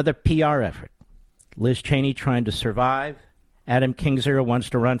 It's another PR effort. Liz Cheney trying to survive. Adam Kinzinger wants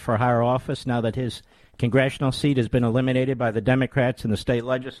to run for higher office now that his congressional seat has been eliminated by the Democrats in the state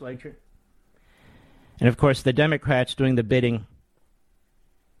legislature. And, of course, the Democrats doing the bidding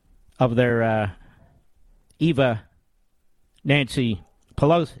of their Eva Nancy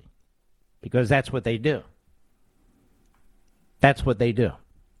Pelosi, because that's what they do. That's what they do.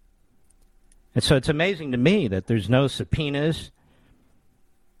 And so it's amazing to me that there's no subpoenas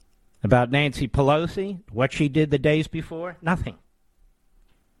about Nancy Pelosi, what she did the days before. Nothing.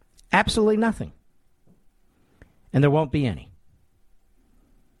 Absolutely nothing. And there won't be any.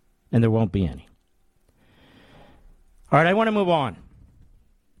 And there won't be any. All right, I want to move on.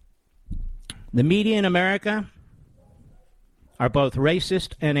 The media in America are both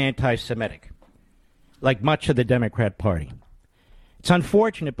racist and anti-Semitic, like much of the Democrat Party. It's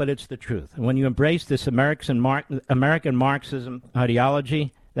unfortunate, but it's the truth. And when you embrace this American Marxism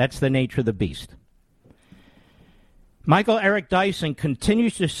ideology, that's the nature of the beast. Michael Eric Dyson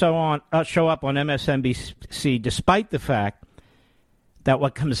continues to show up on MSNBC despite the fact that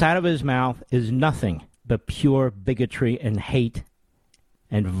what comes out of his mouth is nothing but pure bigotry and hate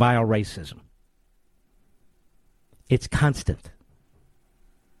and vile racism. It's constant.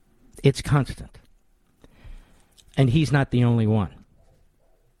 It's constant. And he's not the only one.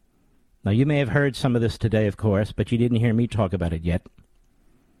 Now, you may have heard some of this today, of course, but you didn't hear me talk about it yet.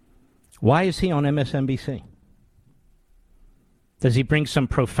 Why is he on MSNBC? Does he bring some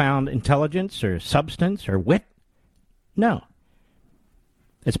profound intelligence or substance or wit? No.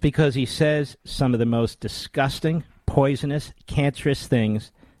 It's because he says some of the most disgusting, poisonous, cancerous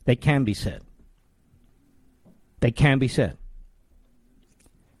things that can be said. They can be said.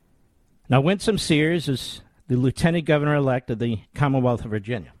 Now, Winsome Sears is the lieutenant governor-elect of the Commonwealth of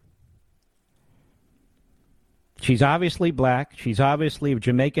Virginia. She's obviously black. She's obviously of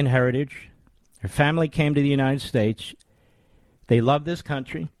Jamaican heritage. Her family came to the United States. They love this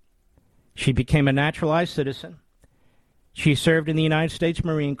country. She became a naturalized citizen. She served in the United States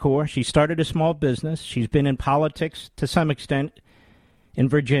Marine Corps. She started a small business. She's been in politics to some extent in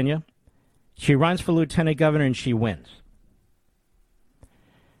Virginia. She runs for lieutenant governor and she wins.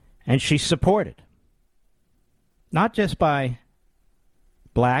 And she's supported, not just by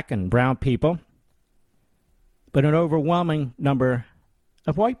black and brown people, but an overwhelming number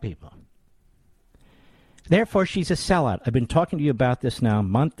of white people. Therefore, she's a sellout. I've been talking to you about this now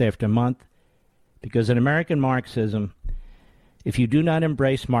month after month, because in American Marxism, if you do not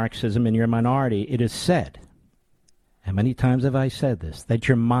embrace Marxism in your minority, it is said, how many times have I said this, that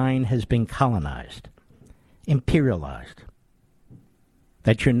your mind has been colonized, imperialized,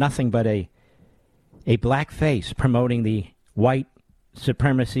 that you're nothing but a black face promoting the white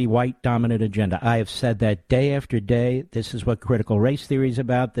supremacy, white dominant agenda. I have said that day after day. This is what critical race theory is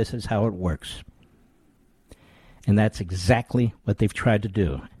about. This is how it works. And that's exactly what they've tried to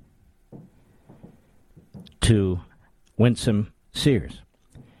do to Winsome Sears.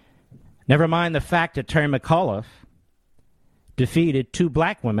 Never mind the fact that Terry McAuliffe defeated two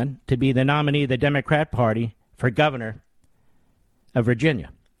black women to be the nominee of the Democrat Party for governor of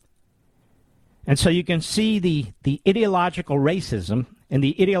Virginia. And so you can see the ideological racism and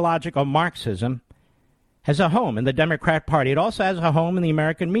the ideological Marxism has a home in the Democrat Party. It also has a home in the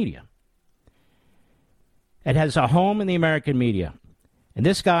American media. It has a home in the American media. And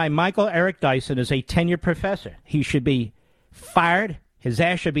this guy, Michael Eric Dyson, is a tenured professor. He should be fired. His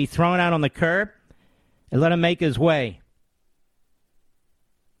ass should be thrown out on the curb and let him make his way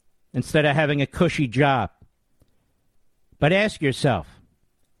instead of having a cushy job. But ask yourself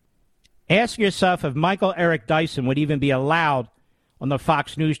if Michael Eric Dyson would even be allowed on the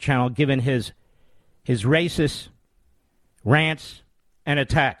Fox News channel given his racist rants and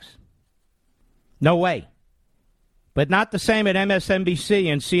attacks. No way. But not the same at MSNBC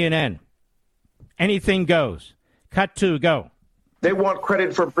and CNN. Anything goes. Cut to, go. They want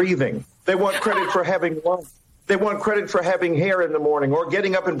credit for breathing. They want credit for having lunch. They want credit for having hair in the morning or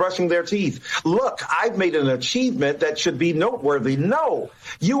getting up and brushing their teeth. Look, I've made an achievement that should be noteworthy. No,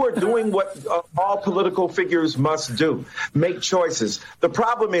 you are doing what all political figures must do, make choices. The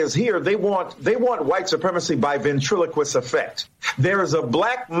problem is here, they want white supremacy by ventriloquist effect. There is a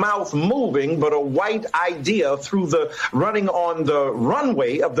black mouth moving, but a white idea through the running on the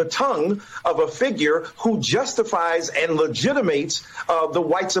runway of the tongue of a figure who justifies and legitimates the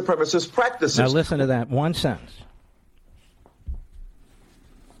white supremacist practices. Now listen to that one sentence.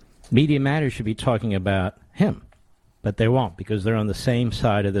 Media Matters should be talking about him, but they won't because they're on the same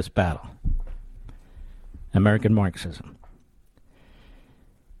side of this battle. American Marxism.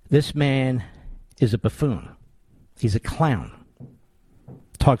 This man is a buffoon. He's a clown.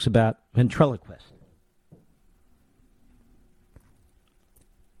 Talks about ventriloquist.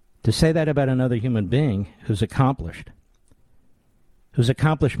 To say that about another human being who's accomplished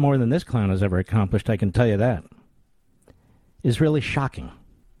more than this clown has ever accomplished, I can tell you that, is really shocking.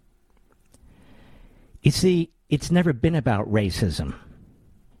 You see, it's never been about racism.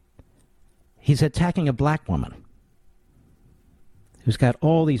 He's attacking a black woman who's got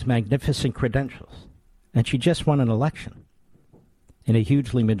all these magnificent credentials, and she just won an election in a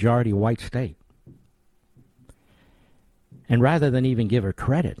hugely majority white state. And rather than even give her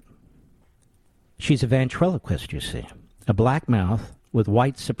credit, she's a ventriloquist, you see, a black mouth with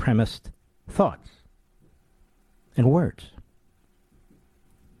white supremacist thoughts and words.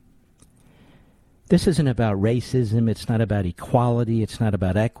 This isn't about racism. It's not about equality. It's not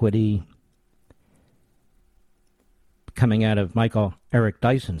about equity coming out of Michael Eric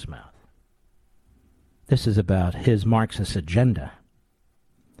Dyson's mouth. This is about his Marxist agenda,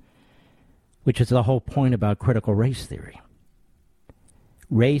 which is the whole point about critical race theory.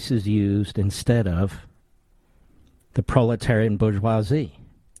 Race is used instead of the proletarian bourgeoisie.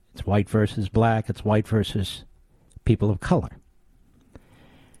 It's white versus black. It's white versus people of color.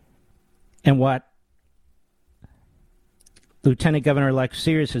 And what Lieutenant Governor-elect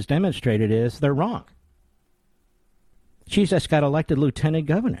Sears has demonstrated is they're wrong. She just got elected lieutenant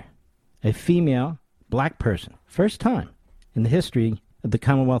governor, a female black person, first time in the history of the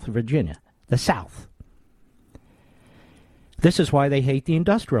Commonwealth of Virginia, the South. This is why they hate the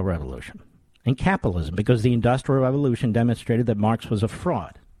Industrial Revolution and capitalism, because the Industrial Revolution demonstrated that Marx was a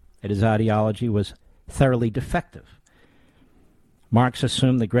fraud, that his ideology was thoroughly defective. Marx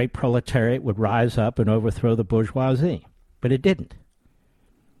assumed the great proletariat would rise up and overthrow the bourgeoisie, but it didn't.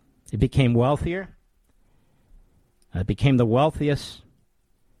 It became wealthier. It became the wealthiest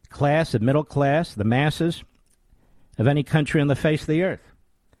class, the middle class, the masses of any country on the face of the earth.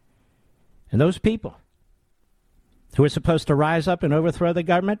 And those people who are supposed to rise up and overthrow the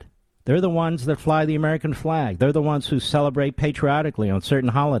government, they're the ones that fly the American flag. They're the ones who celebrate patriotically on certain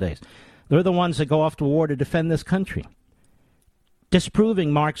holidays. They're the ones that go off to war to defend this country,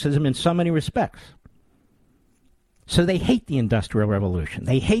 disproving Marxism in so many respects. So they hate the Industrial Revolution.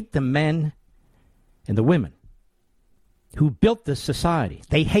 They hate the men and the women who built this society.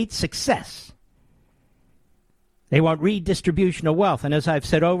 They hate success. They want redistribution of wealth. And as I've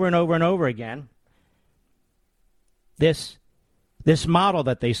said over and over and over again, this model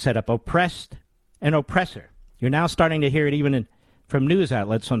that they set up, oppressed and oppressor, you're now starting to hear it even from news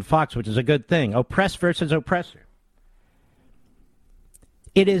outlets on Fox, which is a good thing. Oppressed versus oppressor.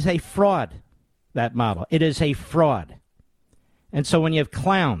 It is a fraud, that model. It is a fraud. And so when you have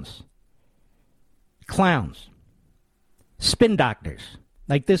clowns, spin doctors,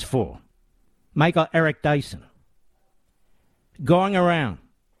 like this fool, Michael Eric Dyson, going around,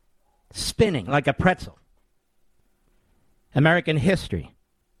 spinning like a pretzel, American history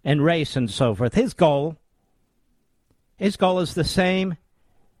and race and so forth. His goal is the same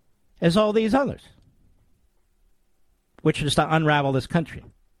as all these others, which is to unravel this country.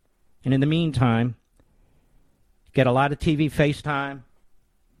 And in the meantime, get a lot of TV FaceTime,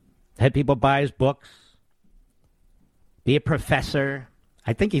 have people buy his books, be a professor.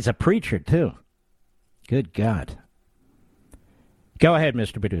 I think he's a preacher, too. Good God. Go ahead,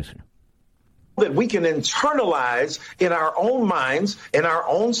 Mr. Producer. That we can internalize in our own minds, in our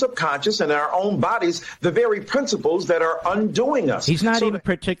own subconscious, in our own bodies, the very principles that are undoing us. He's not even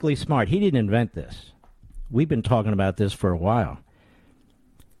particularly smart. He didn't invent this. We've been talking about this for a while.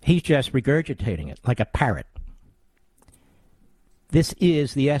 He's just regurgitating it like a parrot. This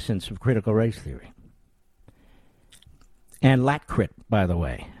is the essence of critical race theory. And LatCrit, by the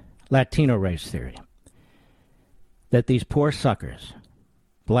way, Latino race theory. That these poor suckers,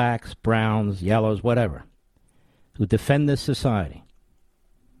 blacks, browns, yellows, whatever, who defend this society,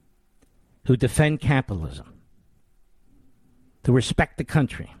 who defend capitalism, who respect the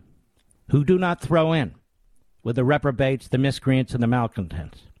country, who do not throw in with the reprobates, the miscreants, and the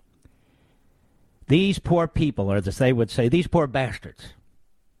malcontents. These poor people, or as they would say, these poor bastards,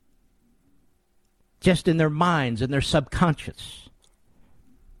 just in their minds, in their subconscious,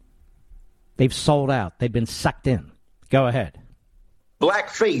 they've sold out. They've been sucked in. Go ahead.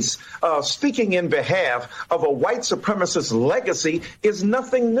 Blackface, speaking in behalf of a white supremacist legacy is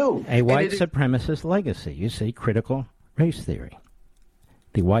nothing new. A white supremacist legacy. You see, critical race theory.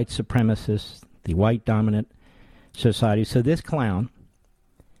 The white supremacist, the white dominant society. So this clown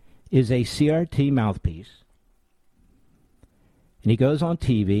is a CRT mouthpiece. And he goes on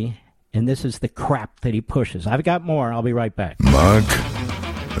TV, and this is the crap that he pushes. I've got more. I'll be right back. Mark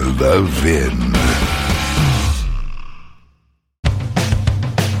Levin.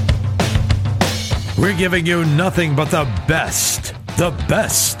 We're giving you nothing but the best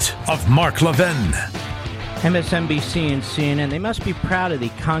of Mark Levin. MSNBC and CNN, they must be proud of the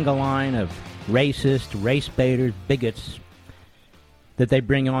conga line of racist, race baiters, bigots that they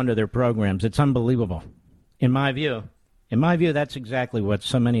bring onto their programs. It's unbelievable. In my view, that's exactly what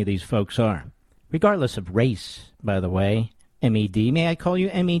so many of these folks are. Regardless of race, by the way. MED. May I call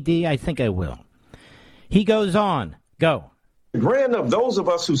you MED? I think I will. He goes on. Go. Grand of those of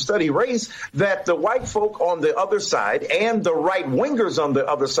us who study race, that the white folk on the other side and the right wingers on the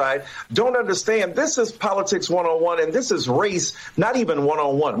other side don't understand this is politics 101 and this is race, not even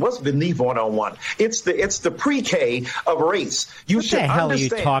 101. What's beneath 101? It's the pre-K of race. What the hell are you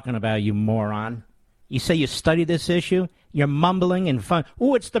talking about, you moron? You say you study this issue? You're mumbling and fun.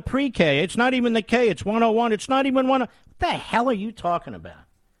 Oh, it's the pre-K. It's not even the K. It's 101. It's not even 101. What the hell are you talking about?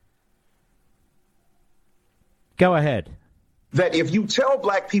 Go ahead. That if you tell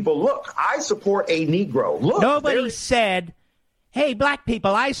black people, look, I support a Negro. Look, nobody said, hey, black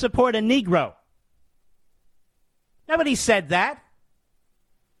people, I support a Negro. Nobody said that.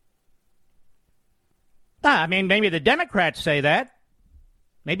 I mean, maybe the Democrats say that.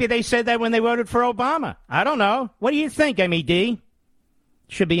 Maybe they said that when they voted for Obama. I don't know. What do you think, MED?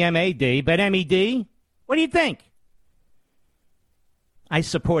 Should be MAD, but MED? What do you think? I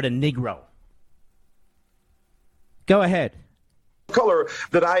support a Negro. Go ahead. Color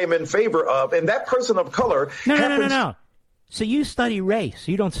that I am in favor of, and that person of color No. So you study race.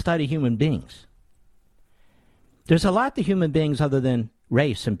 You don't study human beings. There's a lot to human beings other than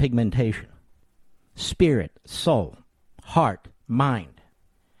race and pigmentation. Spirit, soul, heart, mind,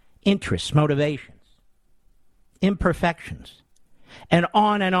 interests, motivations, imperfections, and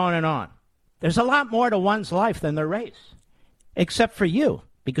on and on and on. There's a lot more to one's life than their race, except for you,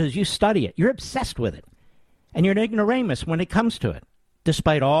 because you study it. You're obsessed with it. And you're an ignoramus when it comes to it,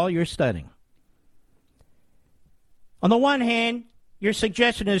 despite all your studying. On the one hand, your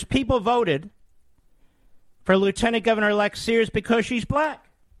suggestion is people voted for Lieutenant Governor-elect Sears because she's black.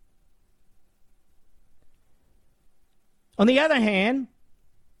 On the other hand,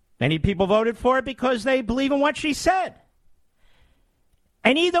 many people voted for it because they believe in what she said.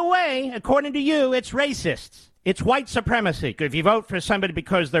 And either way, according to you, it's racists. It's white supremacy. If you vote for somebody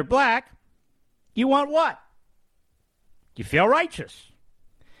because they're black, you want what? You feel righteous.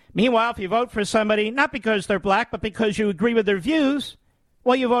 Meanwhile, if you vote for somebody not because they're black, but because you agree with their views,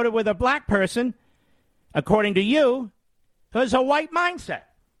 well, you voted with a black person, according to you, who has a white mindset.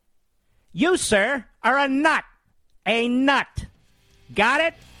 You, sir, are a nut. A nut. Got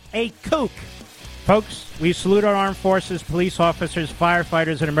it? A kook. Folks, we salute our armed forces, police officers,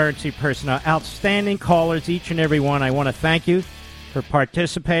 firefighters, and emergency personnel. Outstanding callers, each and every one. I want to thank you for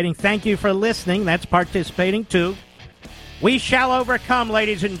participating. Thank you for listening. That's participating, too. We shall overcome,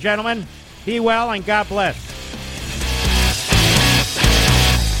 ladies and gentlemen. Be well and God bless.